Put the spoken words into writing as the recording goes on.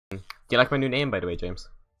Do you like my new name, by the way, James?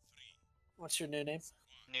 What's your new name?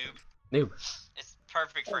 Noob. Noob. It's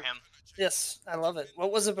perfect for him. Yes, I love it.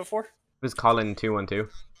 What was it before? It was Colin212.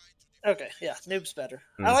 Okay, yeah, noob's better.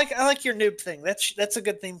 I like your noob thing. That's a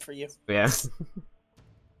good theme for you. Yeah.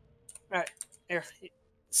 All right, here,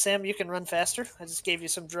 Sam, you can run faster. I just gave you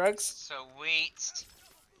some drugs. So wait.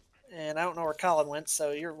 And I don't know where Colin went,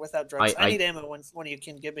 so you're without drugs. I need ammo when one of you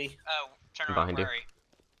can give me. Oh, turn around. Where are you?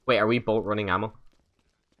 Wait, are we both running ammo?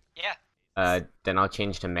 Yeah. Then I'll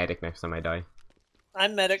change to medic next time I die.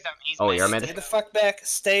 I'm medic. He's Oh, you're a medic? Stay the fuck back.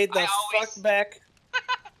 Stay the fuck back.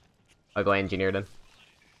 I'll go engineer then.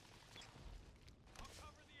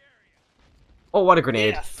 Oh, what a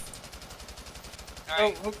grenade. Yeah.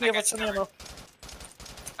 Right, hook me up with some ammo.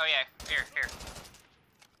 Oh yeah, here.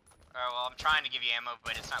 Oh, well, I'm trying to give you ammo,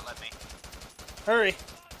 but it's not letting me. Hurry.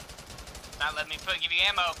 It's not letting me give you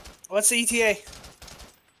ammo. What's the ETA?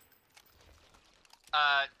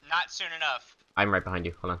 Not soon enough. I'm right behind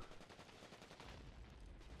you. Hold on.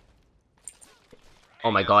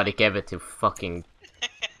 Oh my god, it gave it to fucking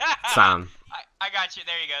Sam. I got you.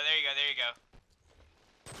 There you go.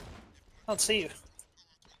 I don't see you.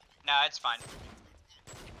 No, it's fine.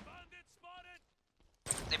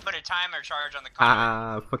 They put a timer charge on the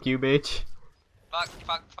car. Fuck you, bitch. Fuck.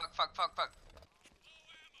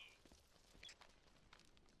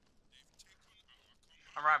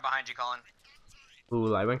 I'm right behind you, Colin.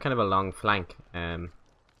 Ooh, I went kind of a long flank.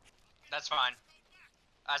 That's fine.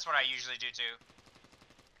 That's what I usually do too.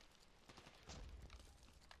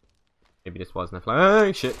 Maybe this wasn't a flank.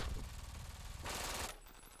 Oh, shit.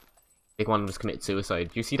 Big one just committed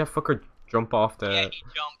suicide. Do you see that fucker jump off the... Yeah, he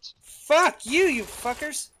jumped. Fuck you, you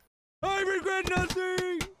fuckers! I regret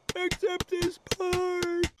nothing except this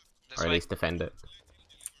part. Or at least defend it.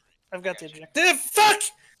 I've got the objective. Fuck!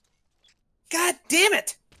 God damn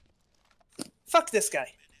it! Fuck this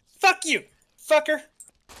guy. Fuck you, fucker.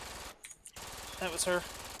 That was her.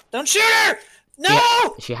 Don't shoot her!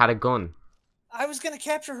 No! She had a gun. I was gonna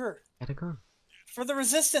capture her. Had a gun. For the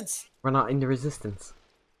resistance. We're not in the resistance.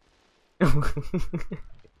 Your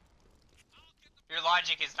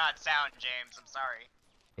logic is not sound, James. I'm sorry.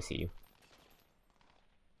 I see you.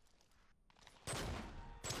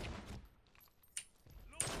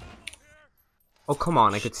 Oh, come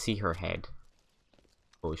on. I could see her head.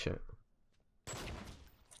 Oh, shit.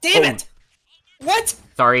 Damn it! What?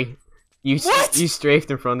 Sorry. You What? You strafed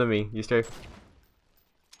in front of me. You strafed.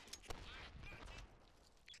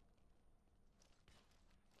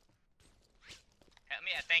 Help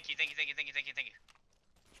me out. Thank you.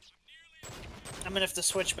 I'm gonna have to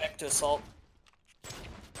switch back to assault.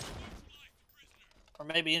 Or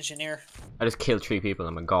maybe engineer. I just killed 3 people.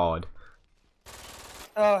 I'm a god.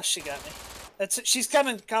 Oh, she got me. She's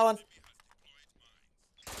coming, Colin.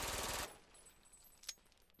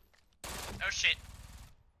 Oh shit.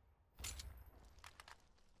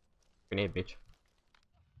 Grenade, bitch.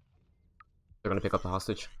 They're gonna pick up the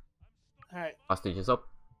hostage. Alright. Hostage is up.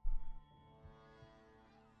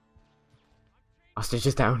 Hostage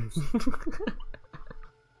is down.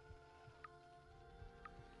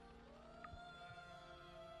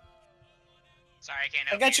 Sorry, I can't I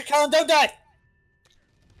help got you, Colin. Don't die.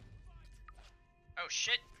 Oh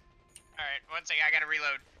shit. Alright, one second, I gotta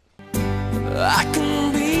reload. I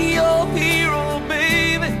can be your hero,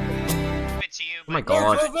 baby. Fit to you, Oh my but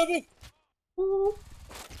god. Go, baby. Ooh.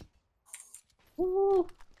 Ooh.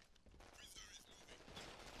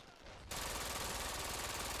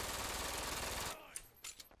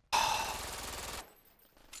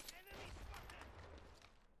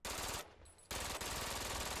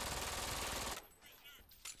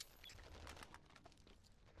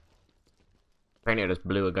 Apparently I just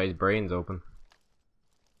blew a guy's brains open.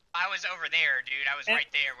 I was over there, dude. I was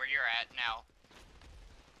right there where you're at now.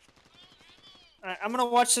 Alright, I'm gonna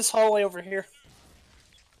watch this hallway over here.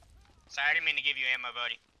 Sorry, I didn't mean to give you ammo,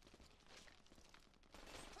 buddy.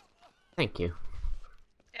 Thank you.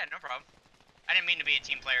 Yeah, no problem. I didn't mean to be a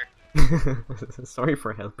team player. Sorry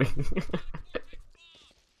for helping.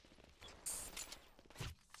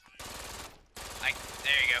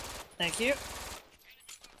 There you go. Thank you.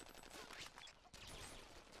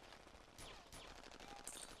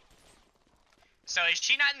 So is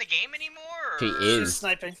she not in the game anymore? Or? She She's is.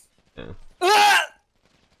 sniping. Yeah. Ah!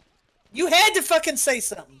 You had to fucking say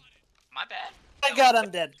something. My bad. Oh my god,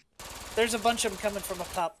 I'm dead. There's a bunch of them coming from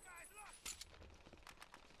up top.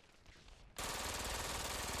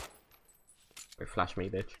 Wait, flash me,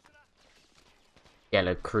 bitch.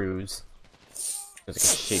 Yellow Cruz. It's like a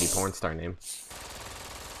shitty porn star name.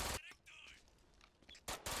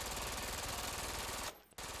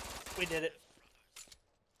 We did it.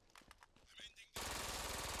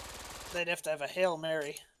 they'd have to have a Hail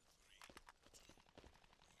Mary.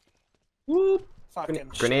 Whoop.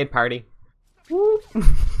 Fucking Grenade shit. party. Whoop.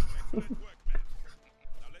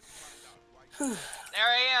 There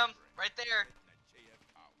I am, right there.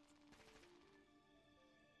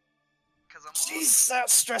 Cause I'm Jeez,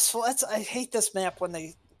 that's stressful. I hate this map when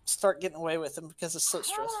they start getting away with them because it's so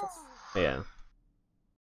stressful. Yeah.